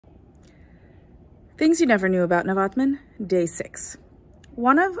Things you never knew about Navaatman, day 6.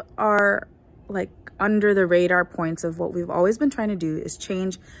 One of our under the radar points of what we've always been trying to do is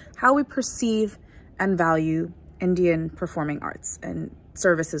change how we perceive and value Indian performing arts and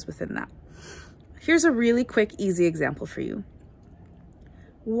services within that. Here's a really quick, easy example for you.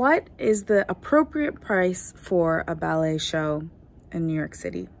 What is the appropriate price for a ballet show in New York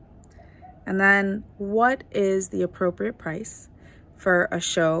City? And then what is the appropriate price for a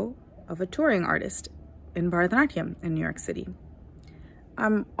show of a touring artist in Bharatanatyam in New York City?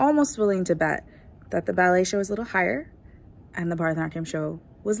 I'm almost willing to bet that the ballet show is a little higher and the Bharatanatyam show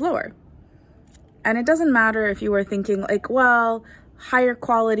was lower. And it doesn't matter if you were thinking well, higher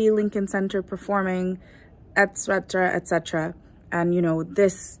quality Lincoln Center performing, etc., etc. And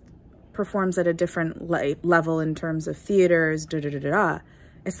this performs at a different level in terms of theaters,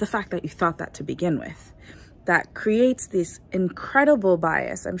 It's the fact that you thought that to begin with that creates this incredible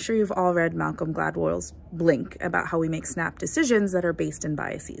bias. I'm sure you've all read Malcolm Gladwell's Blink about how we make snap decisions that are based in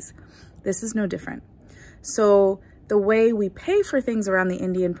biases. This is no different. So the way we pay for things around the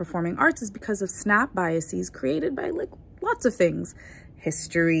Indian performing arts is because of snap biases created by lots of things: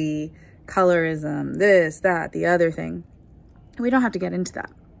 history, colorism, this, that, the other thing. We don't have to get into that.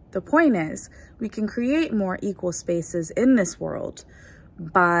 The point is, we can create more equal spaces in this world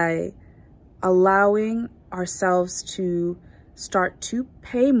by allowing ourselves to start to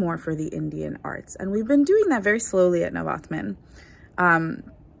pay more for the Indian arts. And we've been doing that very slowly at Navaatman.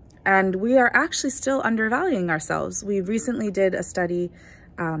 And we are actually still undervaluing ourselves. We recently did a study,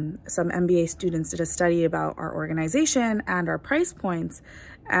 some MBA students did a study about our organization and our price points,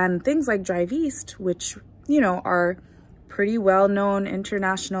 and things like Drive East, which, are pretty well-known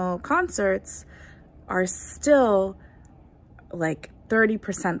international concerts, are still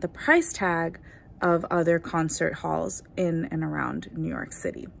 30% the price tag of other concert halls in and around New York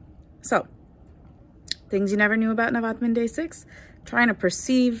City. So, things you never knew about Navaatman Day 6, trying to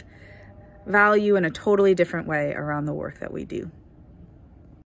perceive value in a totally different way around the work that we do.